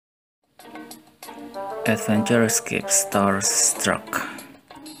Adventure Escape Starstruck.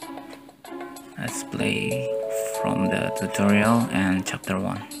 Let's play from the tutorial and chapter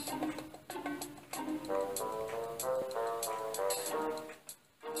 1.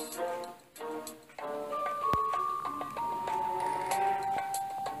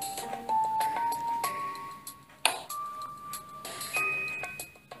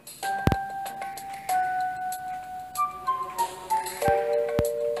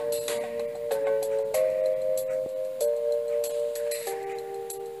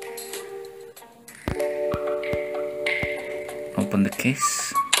 Open the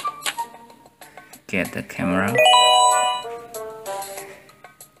case, get the camera,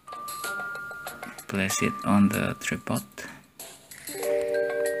 place it on the tripod,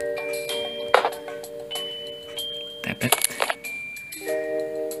 tap it,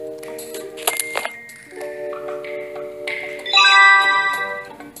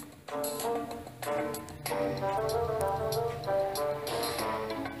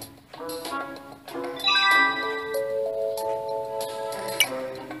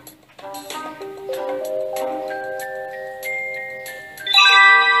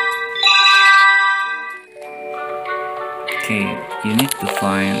 okay, you need to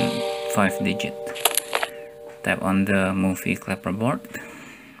find 5 digits. Tap on the movie clapperboard.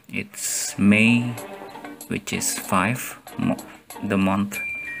 It's May, which is 5, the month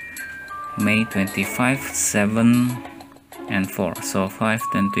May 25, 7 and 4. So 5,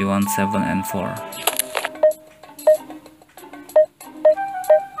 21, 7 and 4.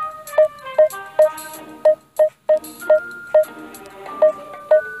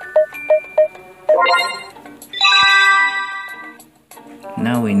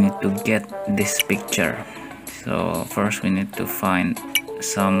 Now we need to get this picture. So first we need to find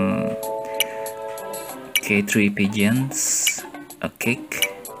some K3 pigeons, a cake,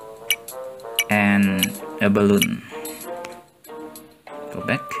 and a balloon. Go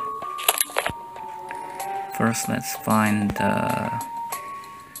back. First let's find the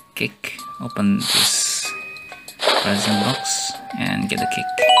cake. Open this present box and get the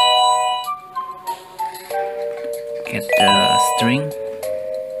cake. Get the string.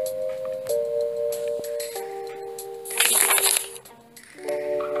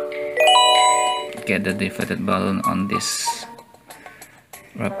 Get the deflated balloon on this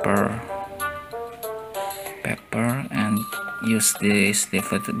wrapper paper and use this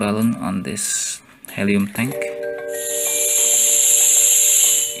deflated balloon on this helium tank.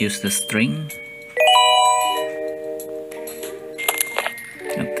 Use the string,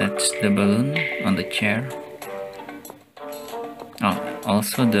 attach the balloon on the chair. Oh,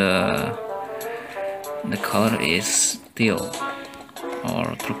 also the color is teal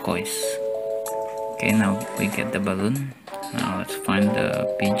or turquoise. Okay, now we get the balloon. Now let's find the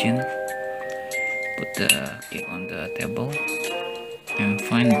pigeon, put the cake on the table, and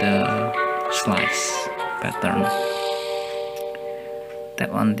find the slice pattern.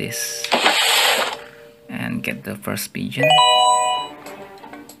 Tap on this and get the first pigeon.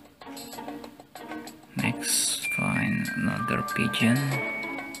 Next, find another pigeon.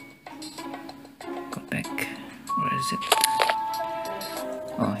 Go back. Where is it?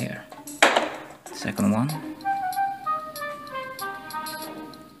 Oh, here. Second one.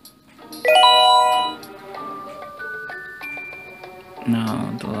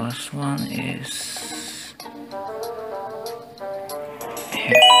 Now the last one is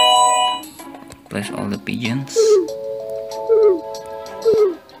here. Place all the pigeons.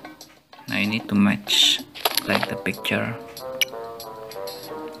 Now you need to match like the picture.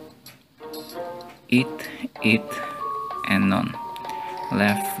 Eat, and none.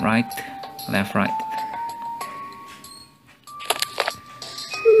 Left, right, left, right.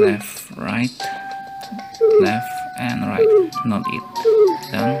 Left, right, left, and right. Not it.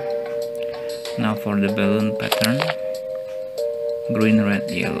 Done. Now for the balloon pattern. Green, red,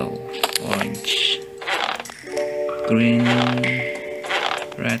 yellow, orange. Green,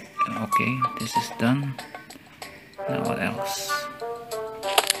 red. Okay, this is done. Now what else?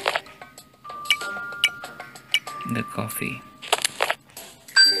 The coffee.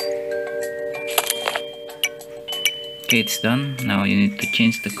 Okay, it's done. Now you need to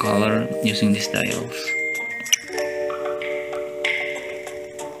change the color using these dials.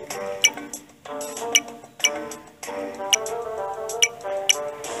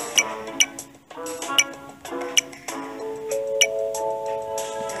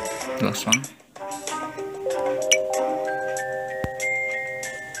 Last one.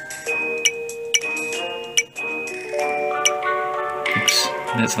 Oops,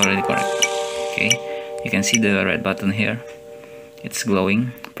 that's already correct. Okay. You can see the red button here. It's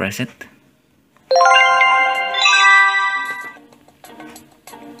glowing. Press it.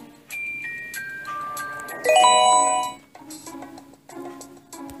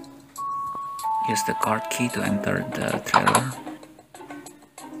 the card key to enter the trailer.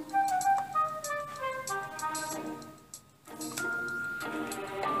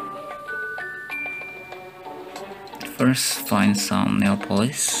 First, find some nail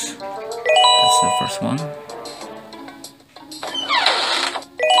polish. That's the first one.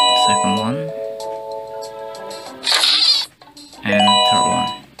 Second one. And third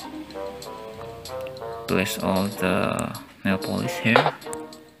one. Place all the nail polish here.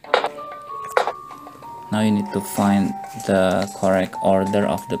 Now you need to find the correct order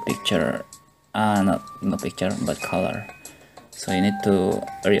of the picture. Not picture, but color. So you need to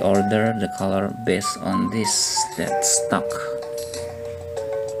reorder the color based on this that's stuck.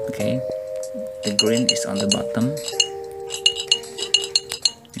 Okay, the green is on the bottom.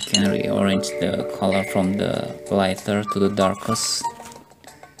 You can rearrange the color from the lighter to the darkest.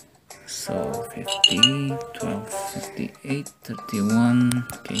 So 50, 12, 58, 31.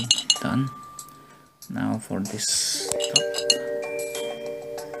 Okay, done. Now for this top,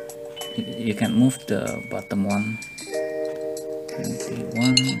 you can move the bottom one.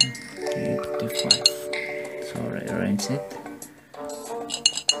 21, 55. So rearrange it.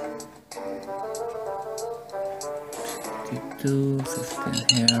 52,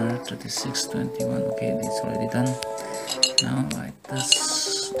 15 here, 36, 21. Okay, it's already done. Now like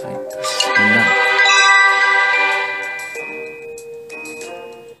this, and done.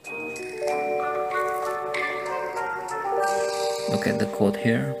 Look at the code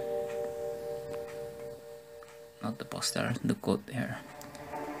here. Not the poster, the code here.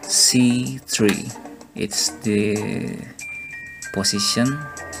 C3. It's the position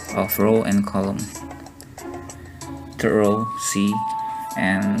of row and column. Third row C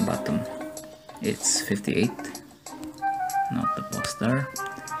and bottom. It's 58. Not the poster.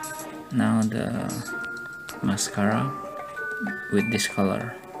 Now the mascara with this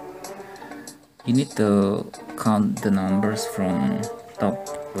color. You need to count the numbers from top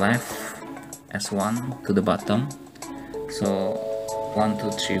left as 1 to the bottom. So 1,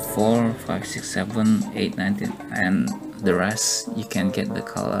 2, 3, 4, 5, 6, 7, 8, 9, 10, and the rest you can get the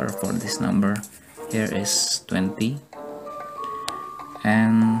color for this number. Here is 20.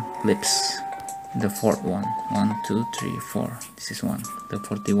 And lips, the fourth one. 1, 2, 3, 4. This is 1, the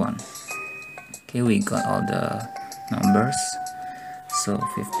 41. Okay, we got all the numbers. So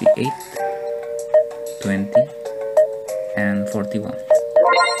 58, 20, and 41.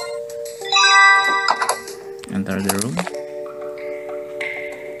 Enter the room.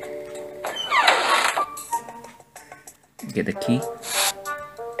 Get the key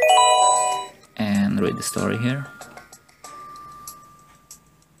and read the story here.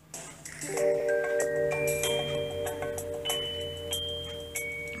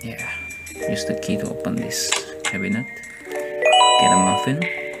 Yeah, use the key to open this cabinet. Get a muffin,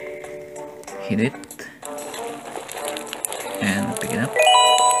 hit it, and pick it up.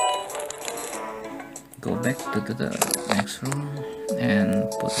 Go back to the next room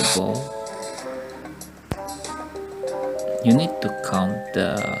and put the ball. You need to count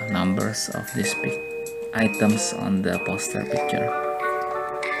the numbers of these big items on the poster picture.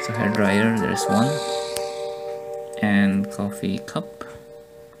 So hair dryer, there's 1, and coffee cup,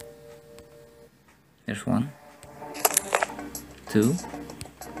 there's 1, 2,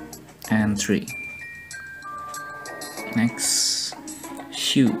 and 3. Next,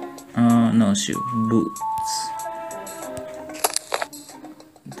 shoe. No shoe, boots.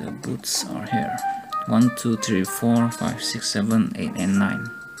 The boots are here. 1, 2, 3, 4, 5, 6, 7, 8, and 9.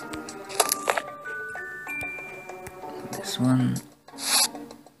 This one.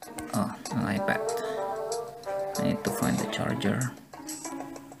 Oh, an iPad. I need to find the charger.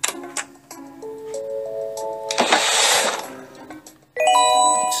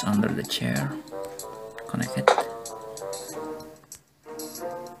 It's under the chair. Connect it.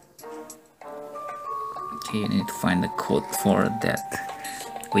 Okay, you need to find the code for that,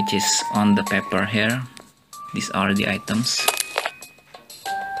 which is on the paper here. These are the items.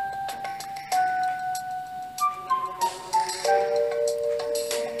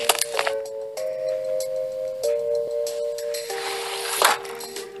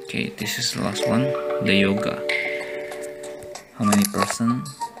 Okay, this is the last one, the yoga. How many person?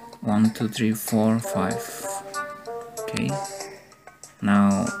 1, 2, 3, 4, 5. Okay.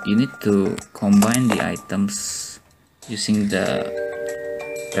 Now you need to combine the items using the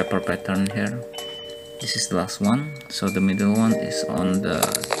paper pattern here. This is the last one, so the middle one is on the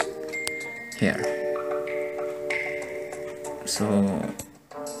here. So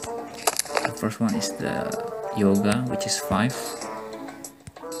the first one is the yoga, which is 5,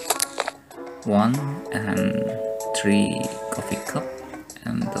 1 and 3 coffee cup,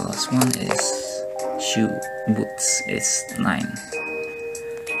 and the last one is shoe boots is 9.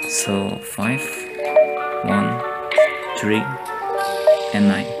 So 5, 1, 3, and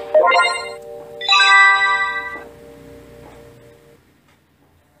 9.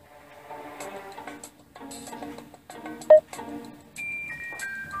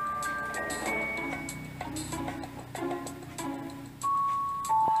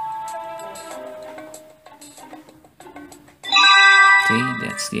 Okay,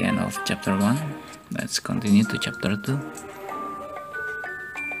 that's the end of chapter 1. Let's continue to chapter 2.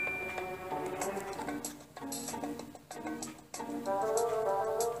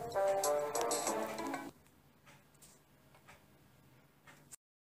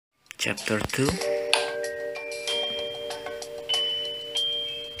 Chapter 2.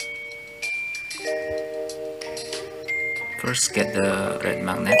 First get the red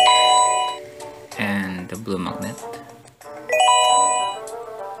magnet and the blue magnet.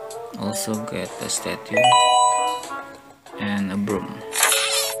 Also get a statue and a broom.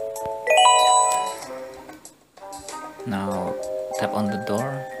 Now tap on the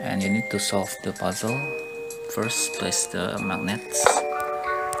door and you need to solve the puzzle. First place the magnets.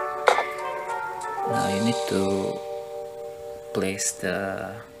 Now you need to place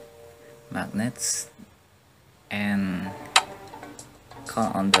the magnets and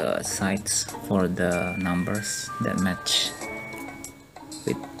count on the sides for the numbers that match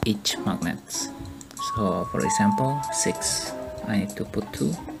with each magnet. So for example 6, I need to put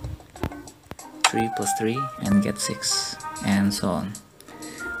 2, 3 plus 3 and get 6, and so on.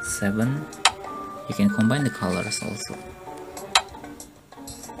 7, you can combine the colors also.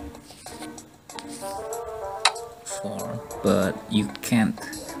 4, but you can't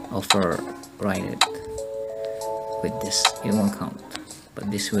override it with this, it won't count,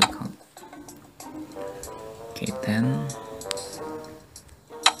 but this will count. Okay, 10,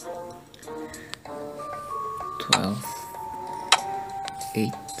 12,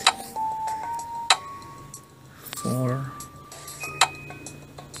 8, 4,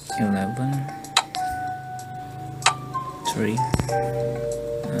 11, 3,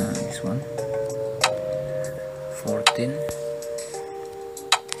 this one, 14,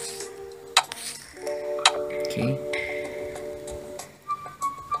 okay,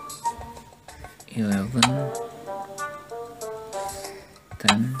 11,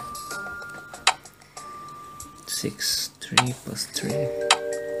 10, 6, 3 plus 3,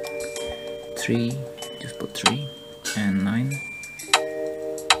 3, just put 3, and 9,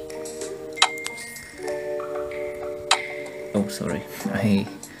 oh sorry,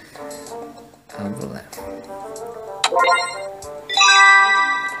 I'll go left.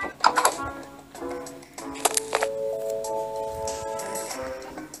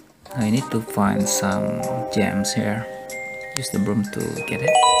 I need to find some gems here. Use the broom to get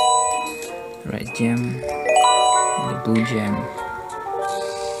it. The red gem, the blue gem.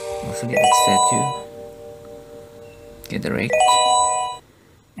 Also get the statue. Get the rake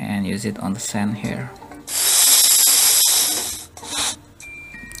and use it on the sand here.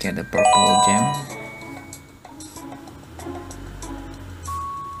 Get the purple gem.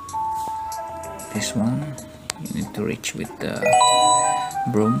 This one you need to reach with the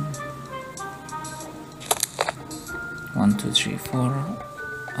broom. 1, 2, 3, 4.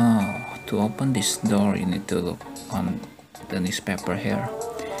 Oh, to open this door you need to look on the newspaper here.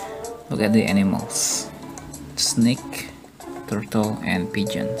 Look at the animals: snake, turtle, and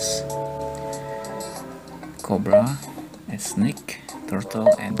pigeons. Cobra, a snake, turtle,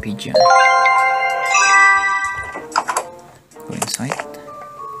 and pigeon. Go inside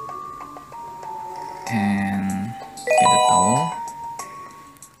and get a towel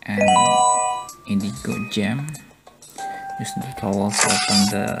and indigo gem. Use the towel to open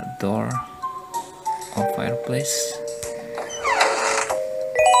the door of fireplace.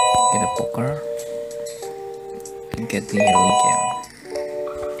 Get a poker and get the yellow gem.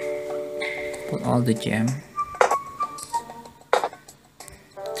 Put all the gem.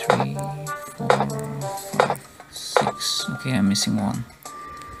 3, 4, 5, 6. Okay, I'm missing one.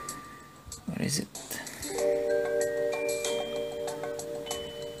 Where is it?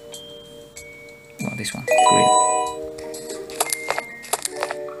 Oh, this one. Green.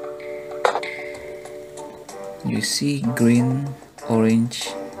 You see green,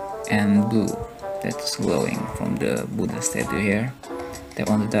 orange, and blue that's glowing from the Buddha statue here. Tap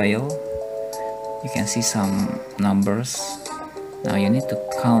on the dial. You can see some numbers. Now you need to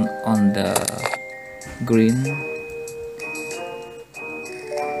count on the green,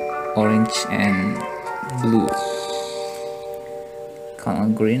 orange, and blue. Count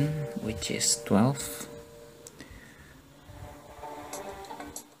on green, which is 12.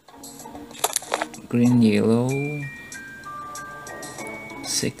 green, yellow,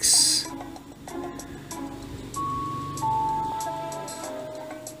 6,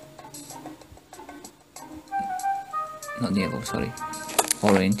 not yellow, sorry,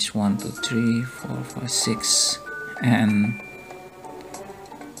 orange, 1 2 3 4 5 6, and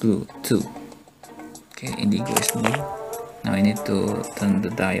blue 2. Okay, indigo is blue. Now I need to turn the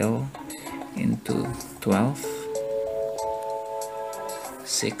dial into 12,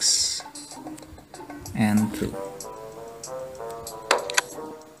 6, and 2.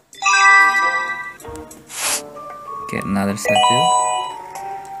 Get another statue.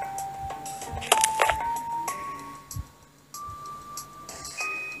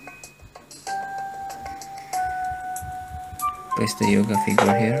 Place the yoga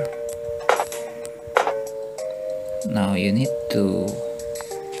figure here. Now you need to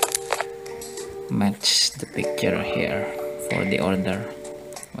match the picture here for the order.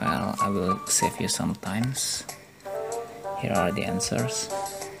 Well, I will save you some times. Here are the answers.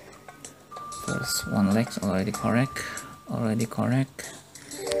 First, one leg already correct.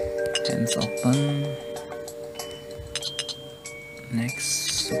 Hands open. Next,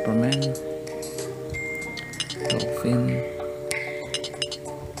 Superman, dolphin,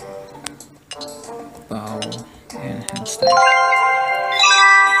 bow, and handstand.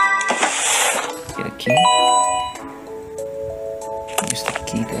 Get a key. Use the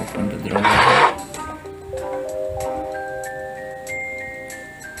key to open the drawer.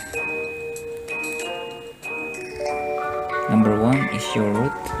 Number 1 is your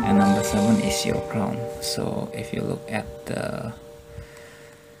root and number 7 is your crown. So if you look at the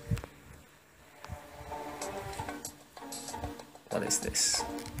what is this?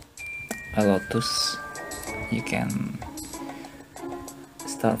 A lotus. You can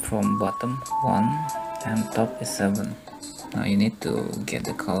start from bottom 1 and top is 7. Now you need to get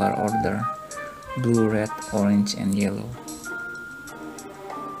the color order: blue, red, orange, and yellow.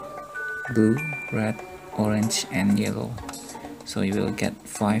 Blue, red, orange, and yellow. So you will get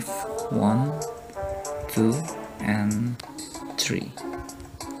 5, 1, 2, and 3.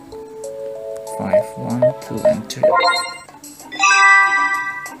 5, 1, 2, and 3.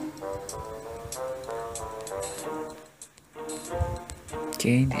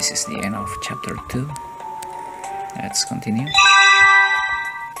 Okay, this is the end of chapter 2. Let's continue.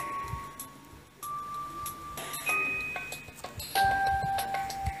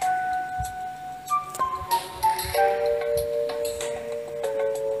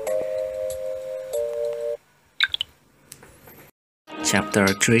 Chapter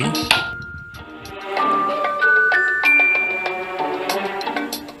 3.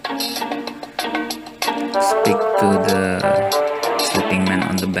 Speak to the sleeping man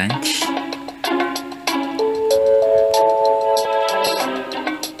on the bench.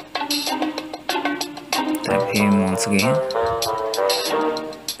 Tap him once again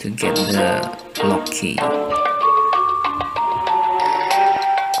to get the lock key.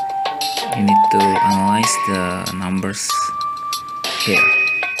 You need to analyze the numbers here.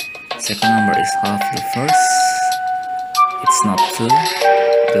 Second number is half the first. It's not 2.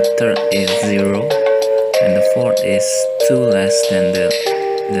 The third is 0, and the fourth is 2 less than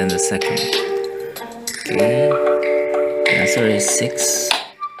the second. Okay, the answer is 6,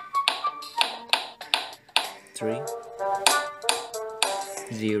 3,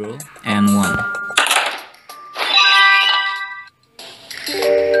 0, and 1.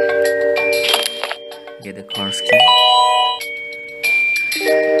 Get the car's key.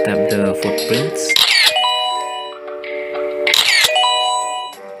 Tap the footprints.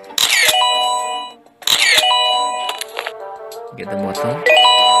 Get the bottle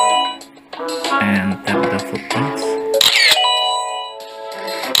and tap the footprints.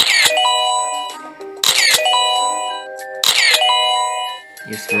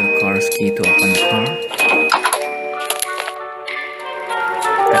 Use the car's key to open the car.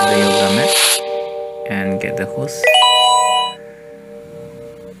 Tap the yoga mat and get the hose.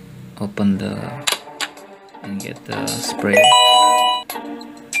 Open the and get the spray.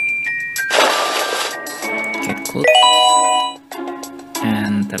 Get coat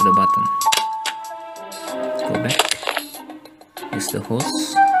and tap the button. Go back. Use the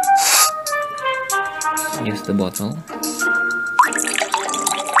hose. Use the bottle.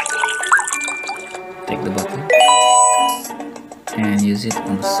 Take the bottle and use it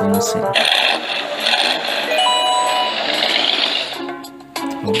on the sauna seal.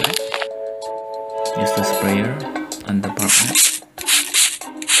 Go back. Use the sprayer on the partner.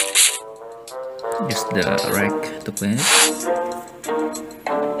 Use the rack to clean it.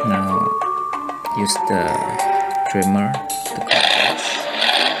 Now use the trimmer to cut this.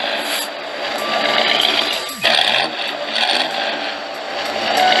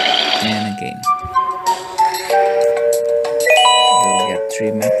 game. You'll get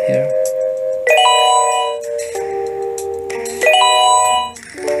 3 maps here.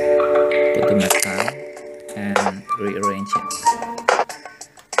 Put the map down and rearrange it.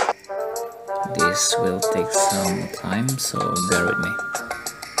 This will take some time, so bear with me.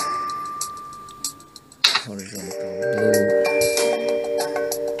 Horizontal blue.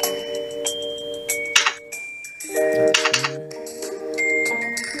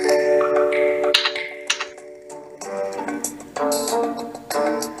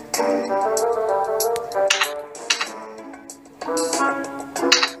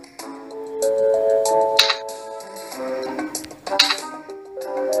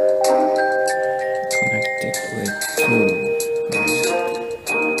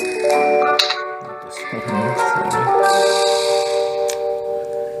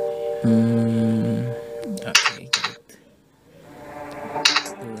 Okay, good.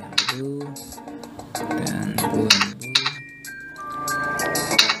 Blue and blue, then blue and blue.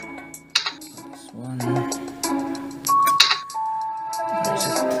 This one. Where is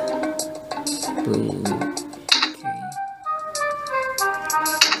it? Blue. Okay.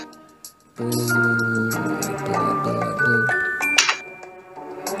 Blue, blue.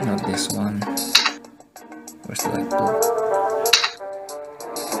 Not this one. Where's the light blue?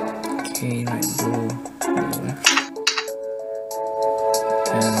 Okay, light blue, left,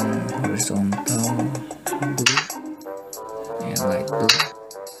 and horizontal blue, and light blue.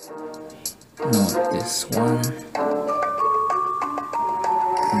 Not this one.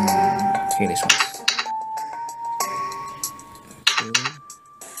 Okay, this one. Blue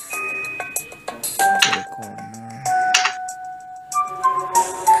to the corner.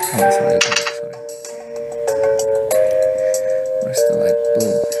 Oh, sorry. Where's the light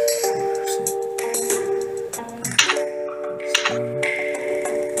blue?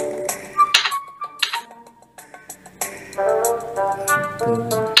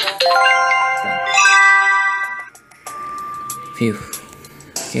 Phew.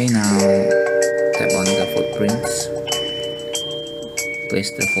 Okay, now tap on the footprints. Place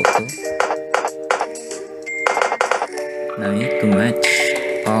the photo. Now you need to match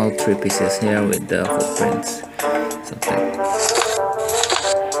all 3 pieces here with the footprints. So tap.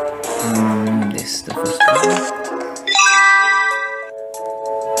 This is the first one.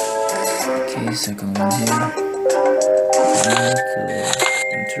 Okay, second one here. 1, 2,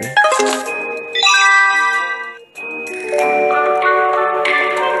 and 3.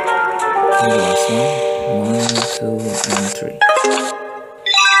 The last one. 1, 2, and 3.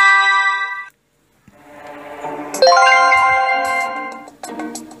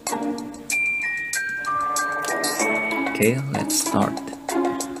 Okay, let's start.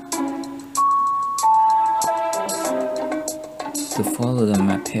 To follow the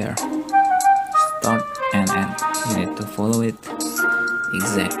map here, start and end, you need to follow it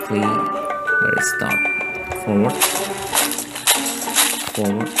exactly where it starts. Forward,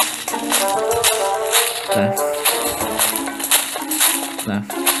 left,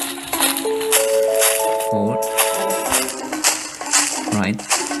 forward, right,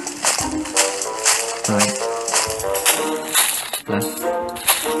 left,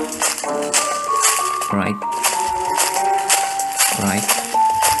 right,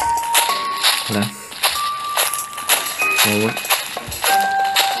 left, forward,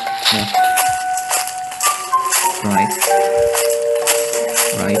 left,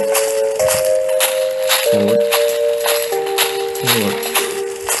 right, forward,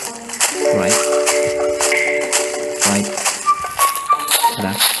 right,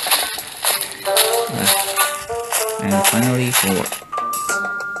 left, and finally forward.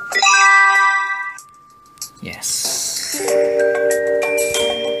 Yes.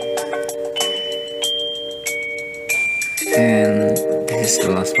 And this is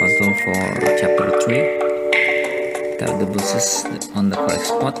the last puzzle for chapter 3. Tap the buses on the correct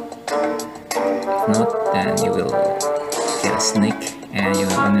spot. If not, then you will get a snake and you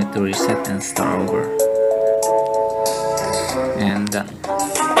will need to reset and start over. And done.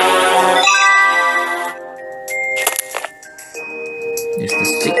 Use the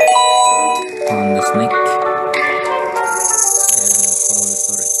stick on the snake and follow the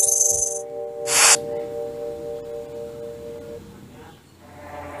story.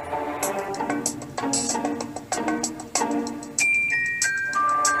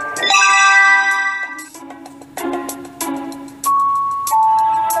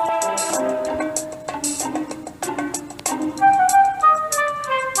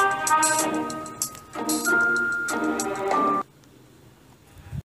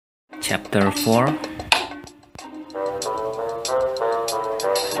 Chapter 4.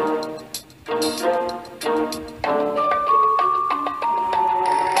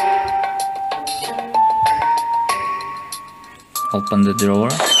 Open the drawer,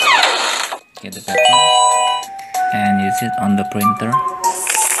 get the paper, and use it on the printer.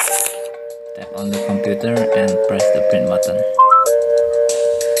 Tap on the computer and press the print button.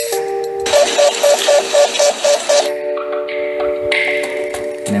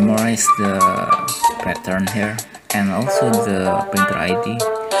 Memorize the pattern here and also the printer ID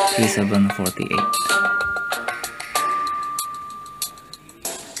 3748.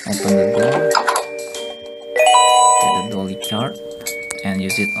 Open the door, get the dolly chart and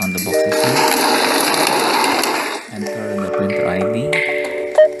use it on the boxes here. Enter the printer ID.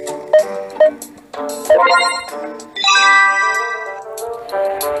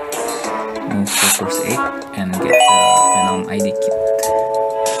 Move to first aid and get the Venom ID kit.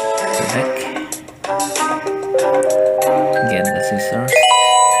 Go back, get the scissors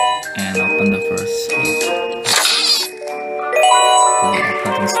and open the first aid. Pull the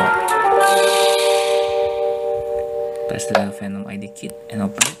cotton swab. Press the Venom ID kit and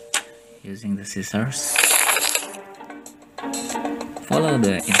open it using the scissors. Follow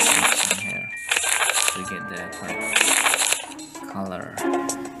the instruction here to get the correct color.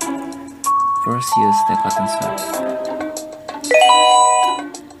 First, use the cotton swab.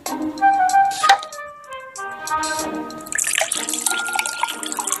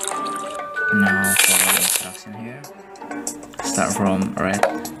 Now follow the instruction here. Start from red,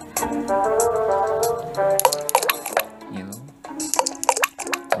 yellow,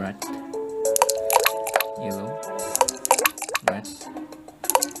 red, yellow, red.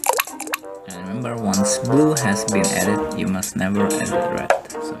 And remember, once blue has been added, you must never add red.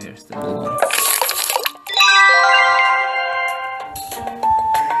 So here's the blue one.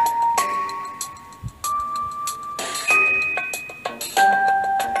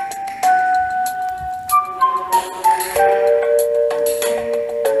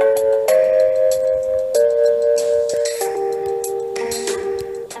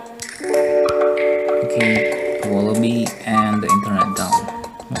 Okay, Wallaby and the internet down.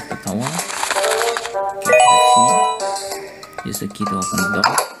 Move the tower. Get the key. Use the key to open the door.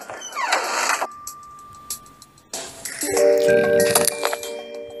 Okay, enter it.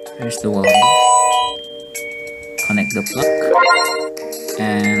 Here's the Wallaby. Connect the plug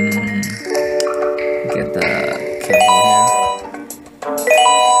and get the cable here.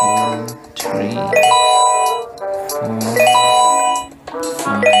 2, 3, 4,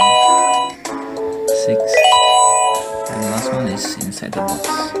 5, 6, and the last one is inside the box.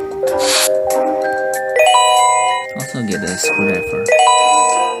 Also get a screwdriver.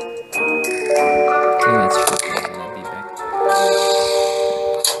 Okay, let's put the Wallaby back.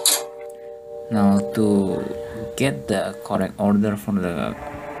 Now to get the correct order for the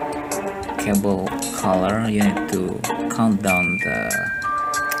cable color, you need to count down the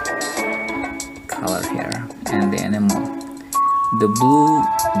color here and the animal. The blue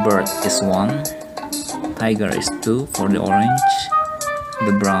bird is 1, tiger is 2 for the orange,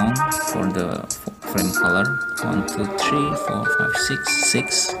 the brown for the frame color 1, 2, 3, 4, 5, 6,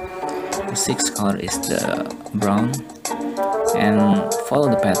 6. The sixth color is the brown, and follow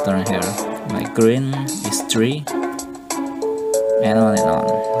the pattern here. Like green is 3, and on and on.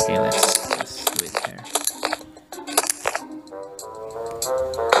 Okay, let's do it here.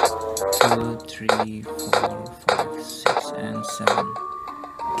 2, 3, 4, 5, 6, and 7.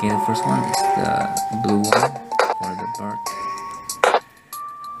 Okay, the first one is the blue one for the bird.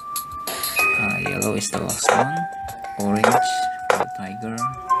 Yellow is the last one. Orange for the tiger.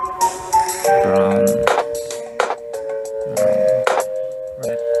 Brown,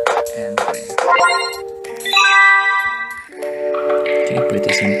 red, and green. Okay,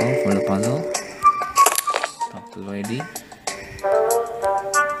 pretty simple for the puzzle. Top to ready.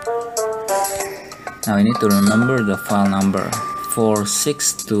 Now you need to remember the file number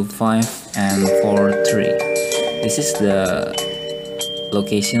 4625 and 43. This is the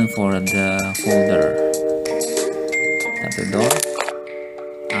location for the folder. Tap the door.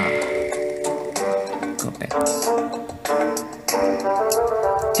 Go back.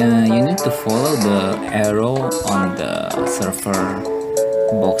 You need to follow the arrow on the server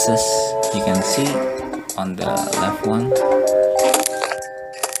boxes. You can see on the left one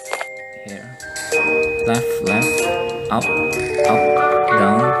here. Left, up,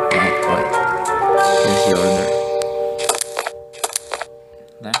 down, right. Here's the order.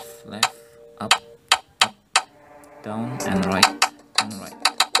 Left, up, down, and right.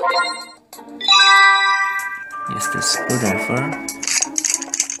 Use the screwdriver.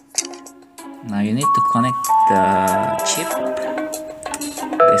 Now you need to connect the chip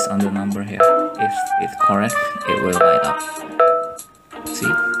based on the number here. If it's correct, it will light up.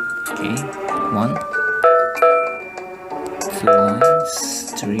 See? Okay, 1, 2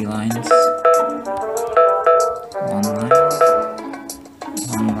 lines, 3 lines, 1 line,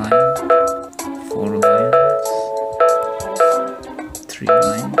 1 line, 4 lines, 3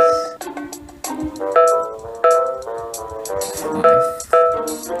 lines, 5,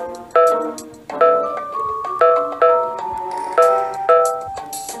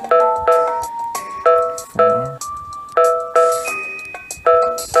 4,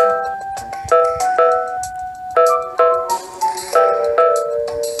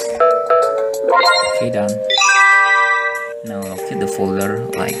 okay, done. Now locate the folder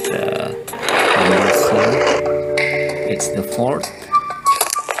like the numbers here. It's the 4th.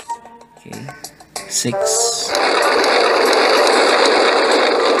 Okay, 6.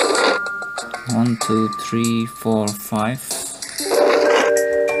 1, 2, 3, 4, 5.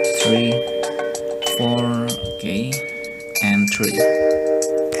 3, 4. Okay, and 3.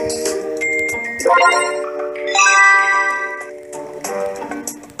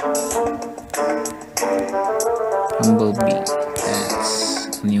 Humblebee,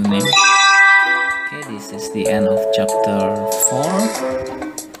 that's a new name. Okay, this is the end of chapter 4.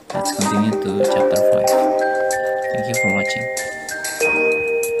 Let's continue to chapter 5. Thank you for watching.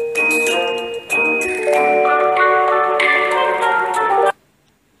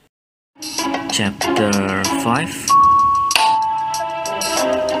 Chapter 5.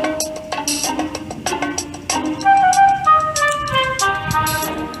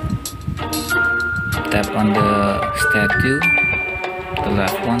 Tap on the statue, the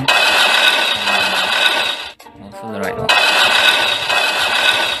left one, also the right one.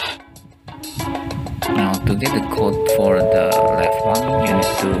 Now to get the code for the left one, you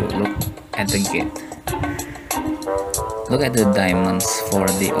need to look at the gate. Look at the diamonds for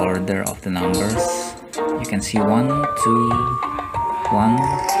the order of the numbers. You can see 1, 2, 1,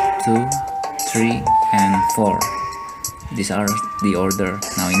 2, 3, and 4. These are the order.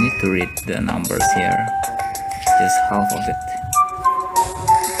 Now you need to read the numbers here, just half of it.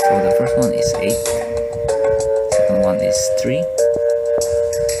 So the first one is 8, second one is 3,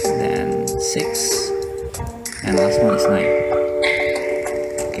 then 6, and last one is 9.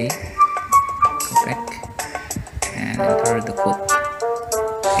 Okay, go back and enter the code.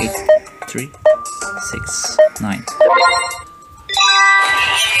 8, 3, 6, 9.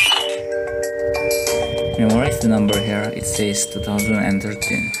 Memorize the number here. It says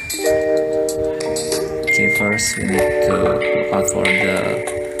 2013. Okay, first we need to look out for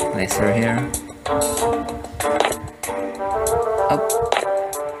the laser here. Up,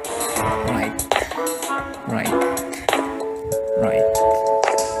 right, right, right,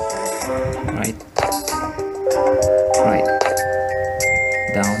 right, right,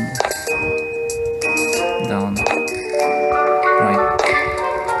 down, down, right,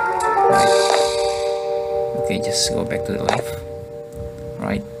 right. Okay, just go back to the left,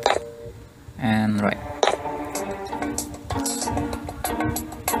 right, and right.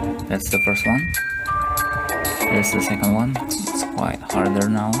 That's the first one. Here's the second one. It's quite harder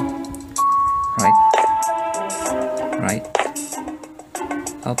now. Right, right,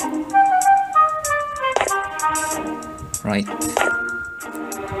 up, right,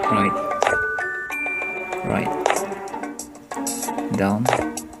 right, right, down,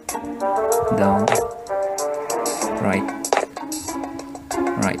 down, right,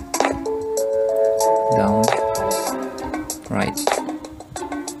 right, down, right,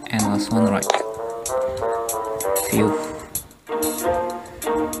 and last one, right. Phew.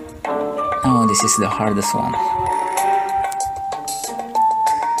 Oh, this is the hardest one.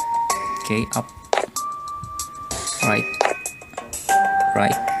 Okay, up, right,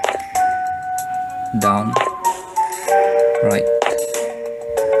 right, down, right,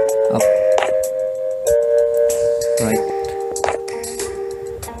 up, right.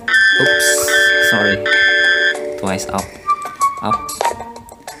 Oops, sorry. Twice up, up,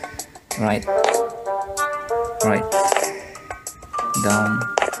 right, right, down,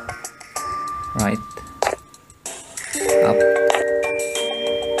 right, up,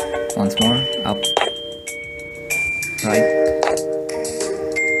 once more, up, right,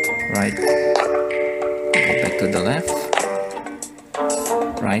 right, go back to the left,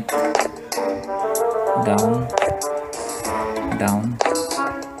 right, down, down,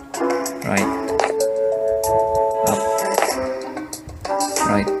 right, up,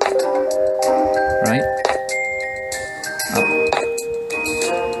 right, right, up,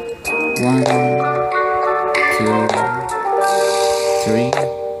 1, 2, 3,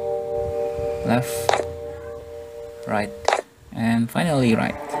 left, right, and finally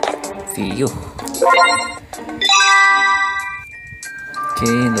right. See you.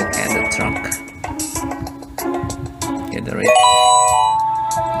 Okay, look at the truck. Get the red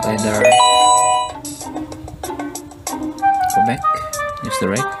leather. Go back. Use the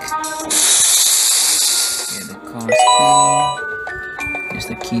rake. Get the car's key. Use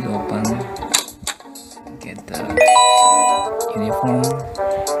the key to open. Get the uniform.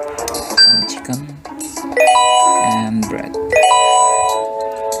 Some chicken and bread.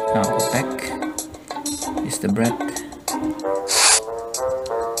 Now go back. Use the bread.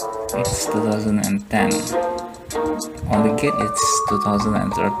 It's 2010. On the gate it's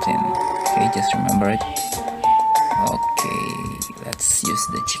 2013. Okay, just remember it. Okay, let's use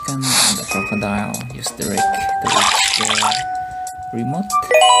the chicken and the crocodile. Use the rake to reach the remote.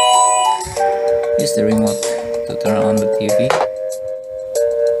 Use the remote to turn on the TV.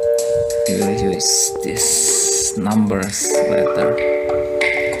 We will use this numbers letter.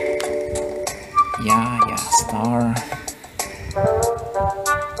 Yeah, star.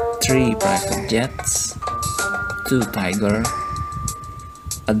 3 private jets, 2 tiger,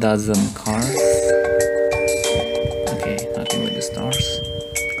 a dozen cars. Okay, nothing with the stars.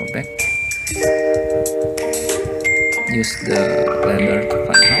 Go back. Use the ladder to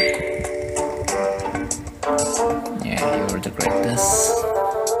climb up. Yeah, you're the greatest.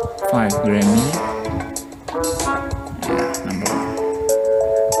 5 Grammy. Yeah, number 1.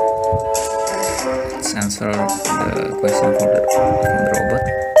 Let's answer the question from the robot.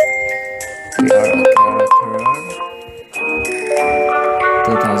 We are a character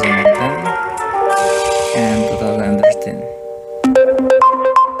 2010 and 2013.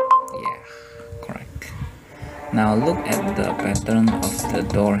 Yeah, correct. Now look at the pattern of the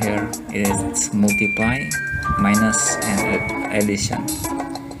door here. It's multiply, minus, and addition.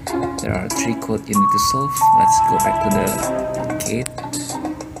 There are 3 codes you need to solve. Let's go back to the gate.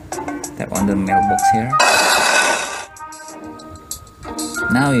 Tap on the mailbox here.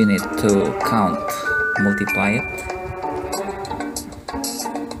 Now you need to count, multiply it,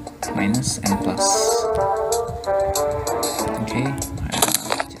 minus and plus. Okay,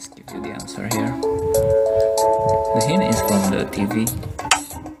 I'll just give you the answer here. The hint is from the TV.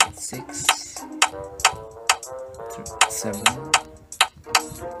 6, 7,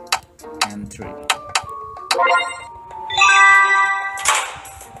 and 3.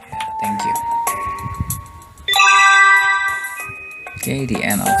 Yeah, thank you. Okay, the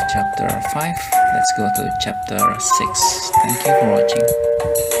end of chapter 5. Let's go to chapter 6. Thank you for watching.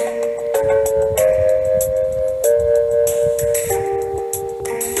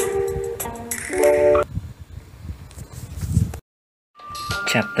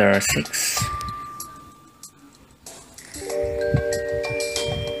 Chapter 6.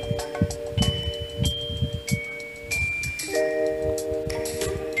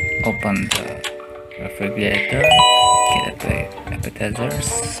 Open the refrigerator. Get the appetizers,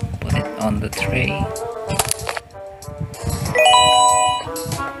 put it on the tray,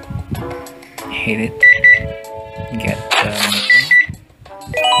 heat it, get the meeting,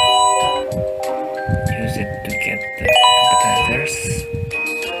 use it to get the appetizers,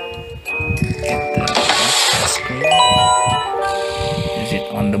 get the ice cream, use it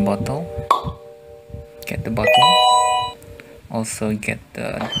on the bottle, get the bottle, also get the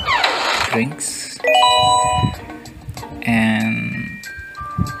drinks, and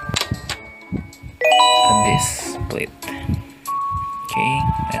this plate. Okay,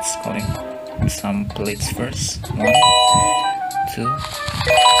 let's collect some plates first. 1, 2,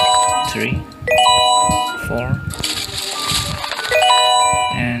 3, 4,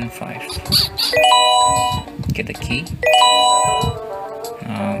 and 5. Get the key.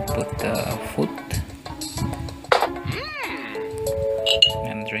 Now put the food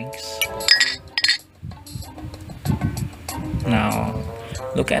and drinks. Now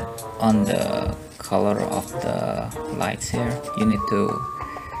look at on the color of the lights here. You need to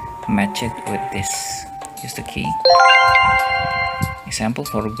match it with this. Use the key. Example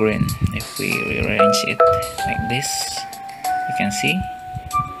for green. If we rearrange it like this, you can see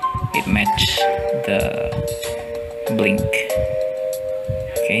it match the blink.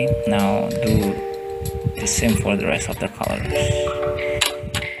 Okay, now do the same for the rest of the colors.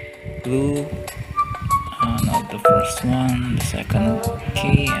 Blue. Not the first one, the second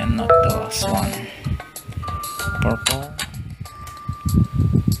key, and not the last one. Purple,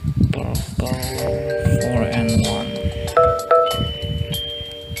 4 and 1.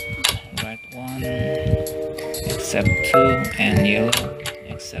 Red 1, except 2, and yellow,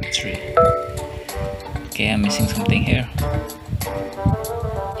 except 3. Okay, I'm missing something here.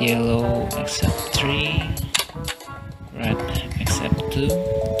 Yellow, except 3. Red, except 2.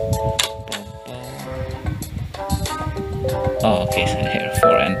 Oh, okay, so here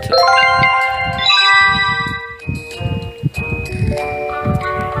 4 and 2.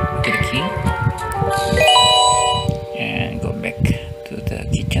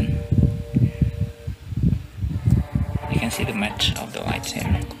 part of the lights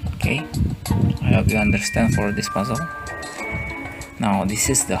here. Okay, I hope you understand for this puzzle. Now this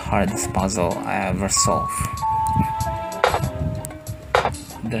is the hardest puzzle I ever solved.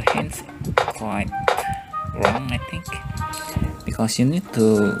 The hints quite wrong, I think, because you need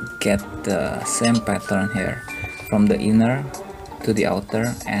to get the same pattern here from the inner to the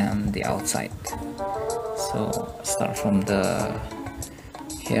outer and the outside. So start from the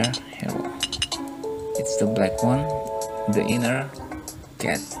here it's the black one, the inner,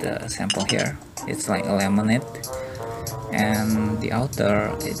 get the sample here, it's like a lemonade, and the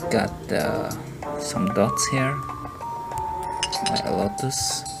outer it got some dots here like a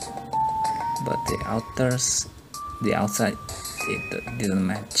lotus, but the outside it didn't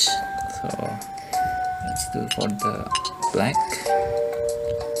match. So let's do for the black,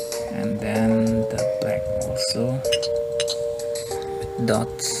 and then the black also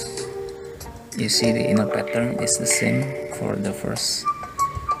dots. You see the inner pattern is the same for the first.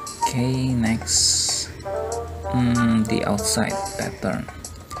 Okay, next the outside pattern,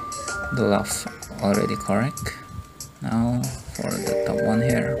 the left already correct. Now for the top one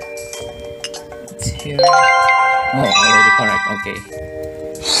here, it's here. Oh, already correct. Okay,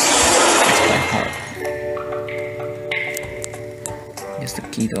 it's quite hard. Use the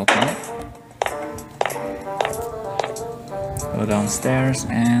key to open it. Go downstairs,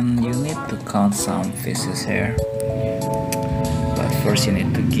 and you need to count some fishes here, but first you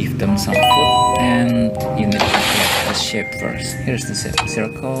need to give them some food, and you need to get the shape first. Here's the shape: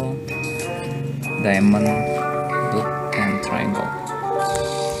 circle, diamond, loop, and triangle.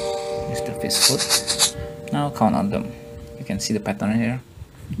 Use the fish food. Now count on them. You can see the pattern here: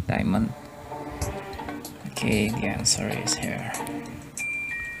 diamond. Okay, the answer is here.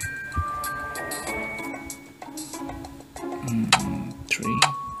 3,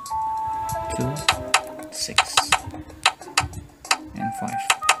 2, 6, and 5.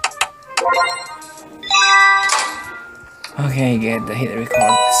 Okay, get the hit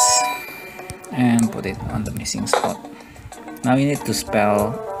records and put it on the missing spot. Now you need to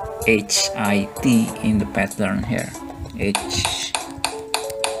spell HIT in the pattern here. HI,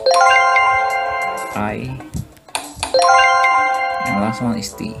 and last one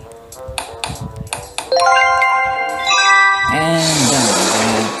is T. And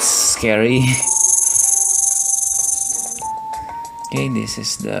that's scary. Okay, this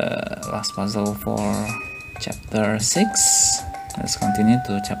is the last puzzle for chapter 6. Let's continue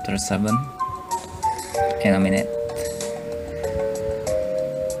to chapter 7 in a minute.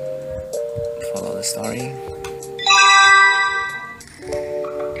 Follow the story.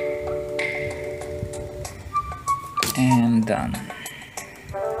 And done.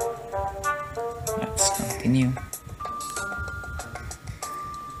 Let's continue.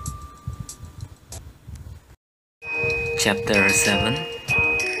 Chapter 7.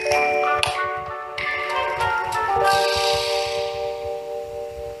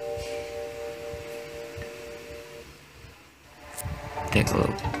 Take a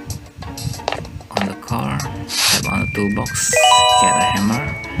look on the car, tap on the toolbox, get a hammer,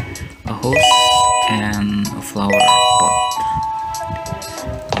 a hose, and a flower pot.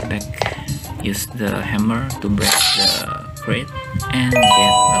 Go back, use the hammer to break the crate and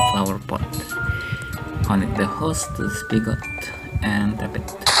get a flower pot. Connect the hose to the spigot and tap it.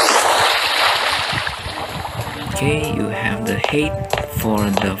 Okay, you have the height for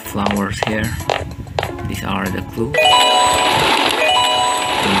the flowers here. These are the clues.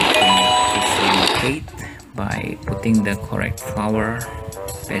 You need to make the same height by putting the correct flower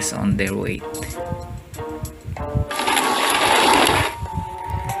based on their weight.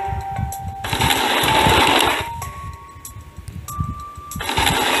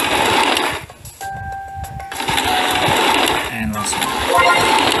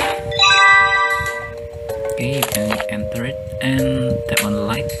 Okay, you can enter it and tap on the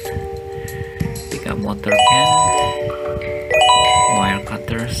light. Pick up water can, wire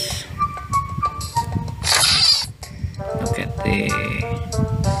cutters. Look at the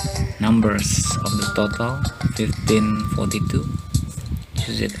numbers of the total: 1542.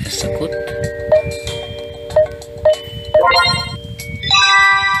 Use it as a code.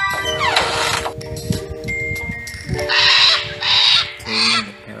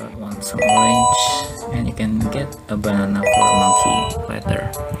 Some orange, and you can get a banana for a monkey later.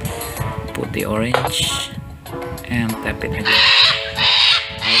 Put the orange and tap it again.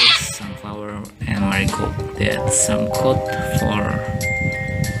 Iris, sunflower, and marigold. That's some code for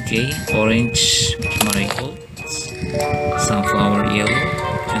orange, marigold, sunflower yellow,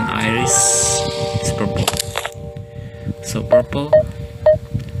 and iris is purple. So purple,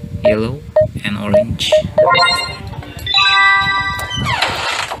 yellow, and orange.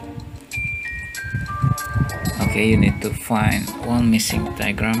 Okay, you need to find one missing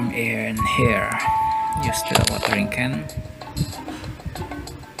diagram in here. Use the watering can.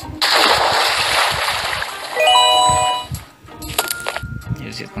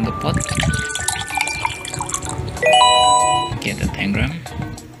 Use it on the pot. Get the diagram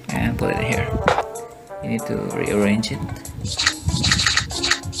and put it here. You need to rearrange it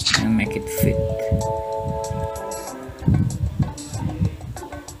and make it fit.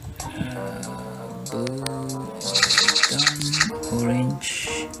 Blue, done, orange,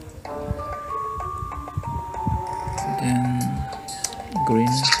 then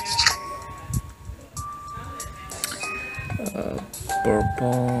green,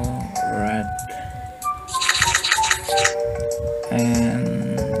 purple, red,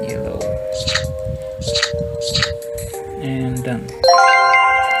 and yellow, and done.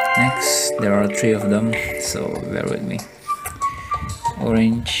 Next, there are 3 of them, so bear with me.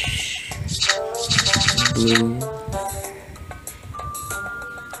 Orange, blue,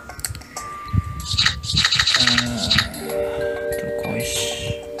 turquoise,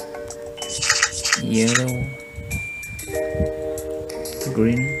 yellow,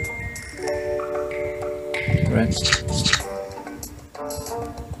 green, red,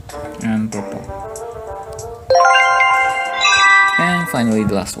 and purple. And finally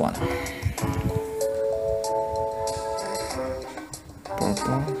the last one.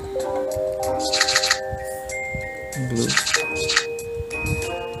 Purple, blue,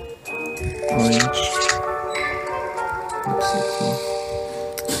 orange,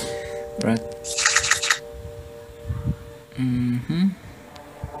 red,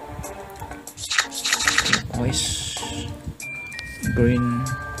 turquoise, green,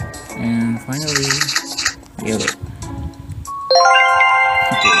 and finally yellow.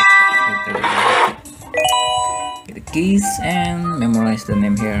 Okay, get the keys and memorize the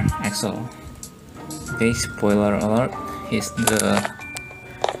name here, Axel. Okay, spoiler alert, he's the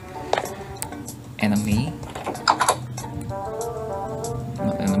enemy,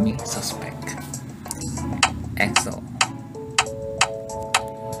 not enemy, suspect. Axel.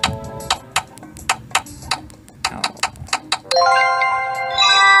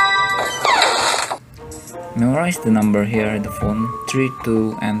 Memorize the number here in the phone, 3,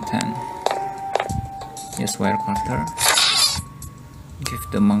 2, and 10. Use wire cutter. Give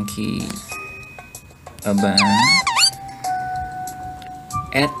the monkey a banana.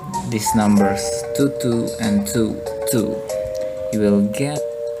 Add these numbers 2, 2, and 2, 2. You will get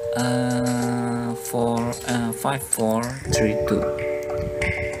 5, 4, 3, 2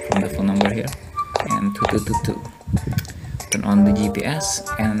 from the phone number here, and 2, 2, 2, 2. Turn on the GPS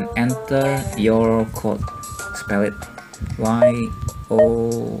and enter your code. Spell it YOURCODE.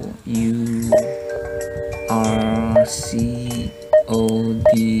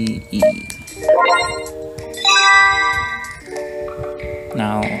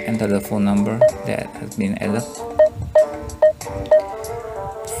 Now enter the phone number that has been added.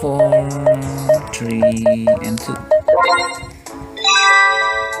 4, 3, and 2.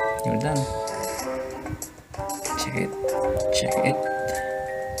 You're done. Check it,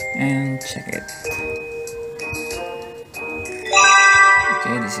 and check it.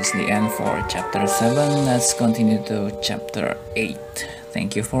 Okay, this is the end for chapter 7. Let's continue to chapter 8.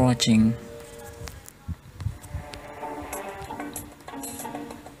 Thank you for watching.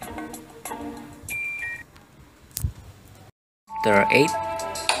 Chapter 8.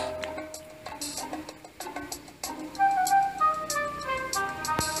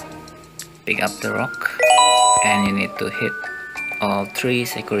 Pick up the rock, and you need to hit all 3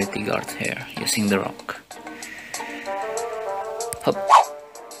 security guards here using the rock. Hop.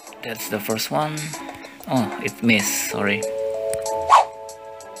 That's the first one. Oh, it missed, sorry.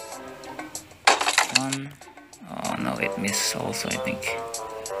 1. Oh no, it missed also, I think.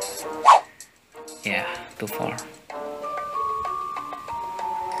 Yeah, too far.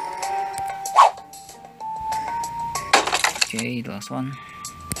 Okay, the last one.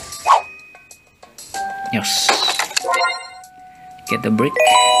 Yes. Get the brick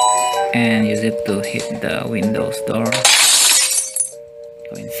and use it to hit the Windows door.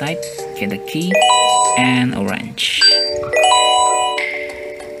 Go inside, get the key and a wrench.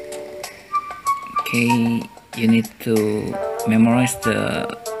 Okay, you need to memorize the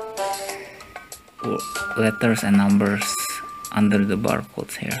letters and numbers under the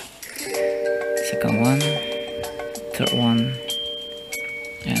barcodes here. Second one, third one,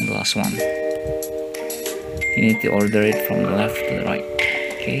 and the last one. You need to order it from the left to the right.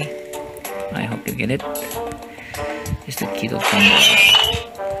 Okay, I hope you get it. Use the key to open the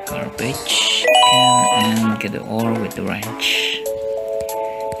garbage can and get the ore with the wrench.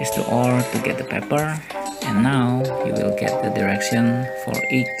 Use the ore to get the pepper. And now you will get the direction for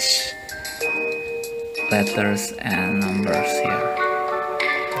each letters and numbers here.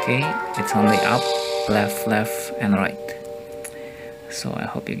 Okay, it's only up, left, left, and right. So I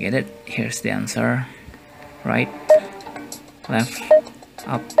hope you get it. Here's the answer: right, left,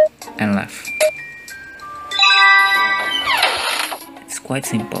 up, and left. It's quite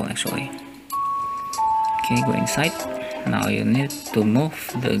simple actually. Okay, go inside. Now you need to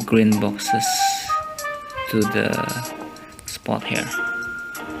move the green boxes to the spot here.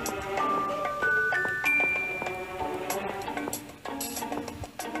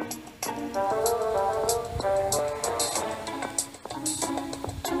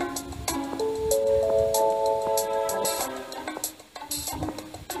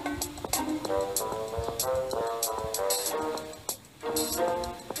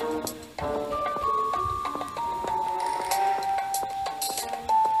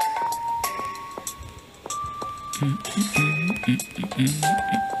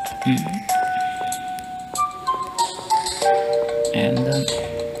 And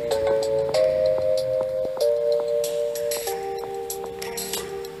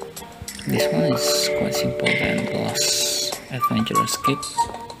this one is quite simple than the last adventure escape,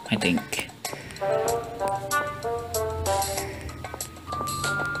 I think.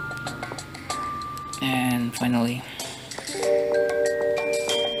 And finally,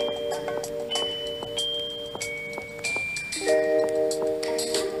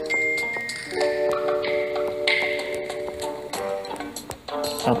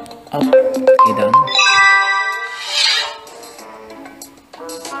 up, okay, done.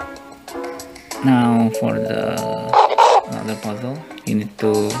 Now for the another puzzle, you need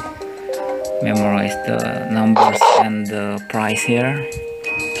to memorize the numbers and the price here.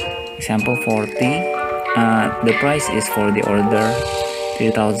 Example 40, the price is for the order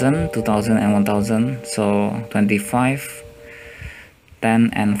 3000, 2000, and 1000, so 25, 10,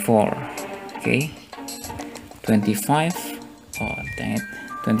 and 4. Okay, 25, oh dang it,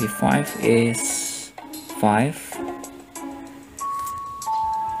 25 is 5,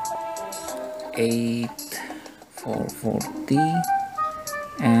 8 for 40,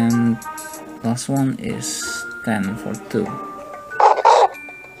 and last one is 10 for 2.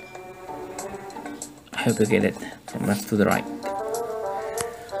 I hope you get it from left to the right.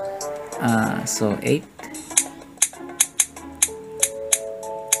 So 8,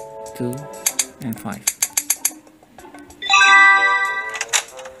 2, and 5.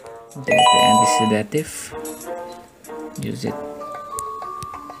 Get the anticipative, use it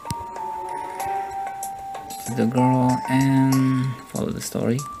to the girl and follow the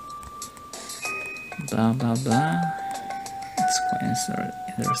story. Blah blah blah. It's quite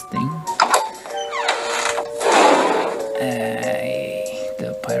interesting.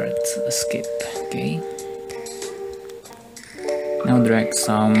 The pirates escape. Okay. Now drag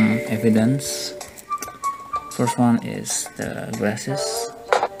some evidence. First one is the glasses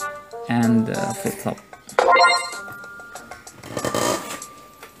and the flip-flop.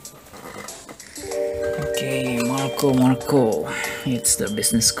 Okay, Marco. It's the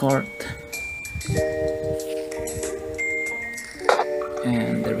business card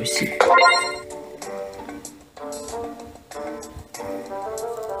and the receipt.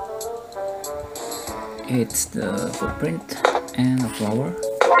 It's the footprint and the flower.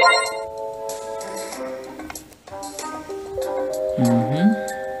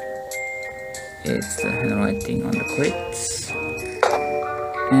 It's the handwriting on the crates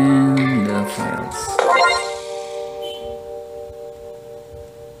and the files.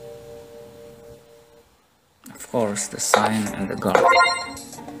 Of course, the sign and the guard.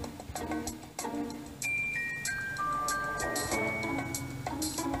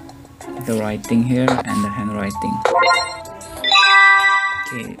 The writing here and the handwriting.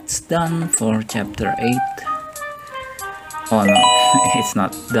 Okay, it's done for chapter 8. Oh no, it's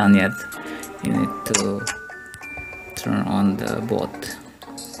not done yet. You need to turn on the boat.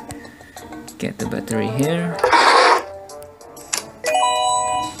 Get the battery here.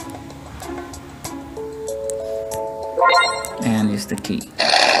 And use the key.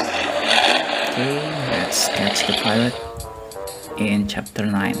 Okay, let's catch the pirate in chapter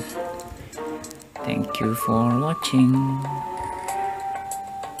 9. Thank you for watching.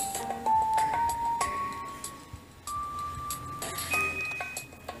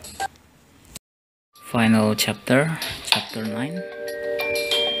 Final chapter, chapter 9.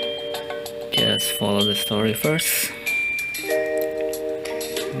 Just follow the story first.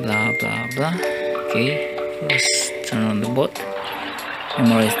 Blah blah blah. Okay, first turn on the boat.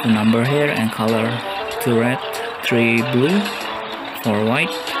 Memorize the number here and color 2 red, 3 blue, 4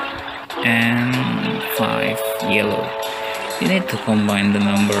 white, and 5 yellow. You need to combine the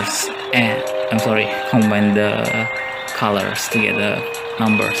numbers and combine the colors to get the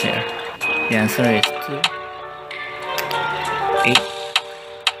numbers here. The answer is 2, 8,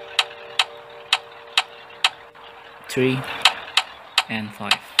 3, and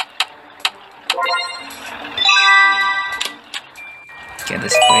 5. Get the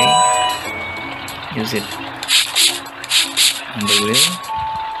spray, use it on the wheel.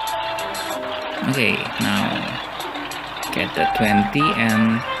 Okay, now get the 20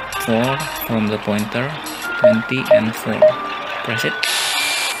 and 4 from the pointer. 20 and 4. Press it.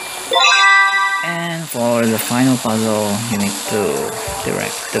 And for the final puzzle, you need to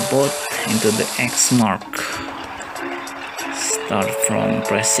direct the boat into the X mark. Start from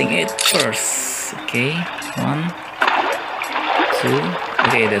pressing it first. Okay, 1, 2.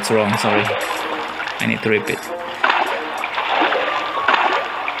 Okay, that's wrong, sorry. I need to repeat.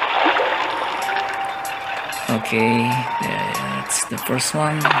 Okay, that's the first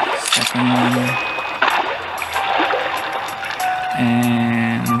one. Second one.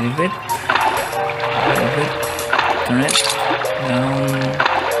 And leave it. Turn it down,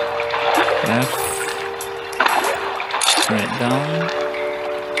 left, turn it down,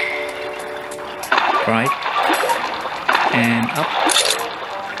 right, and up,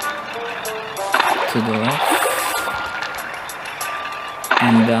 to the left,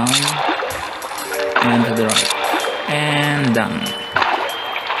 and down, and to the right, and done.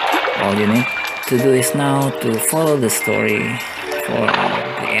 All you need to do is now to follow the story for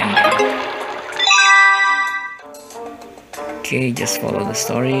the ending. Okay, just follow the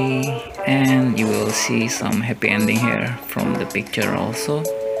story and you will see some happy ending here from the picture also.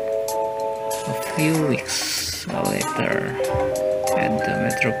 A few weeks later at the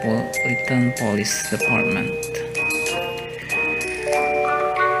Metropolitan Police Department.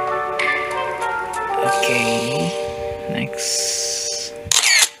 Okay, next.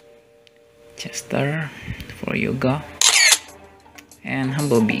 Chester for yoga. And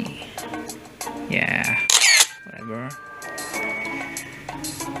Humblebee. Yeah, whatever.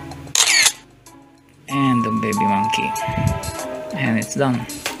 And the baby monkey, and it's done.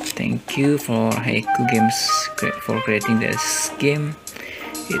 Thank you for Haiku Games for creating this game.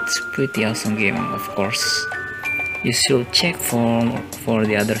 It's pretty awesome game, of course. You should check for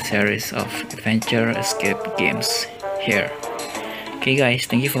the other series of adventure escape games here. Okay guys,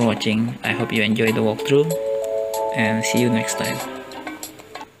 thank you for watching. I hope you enjoyed the walkthrough and see you next time.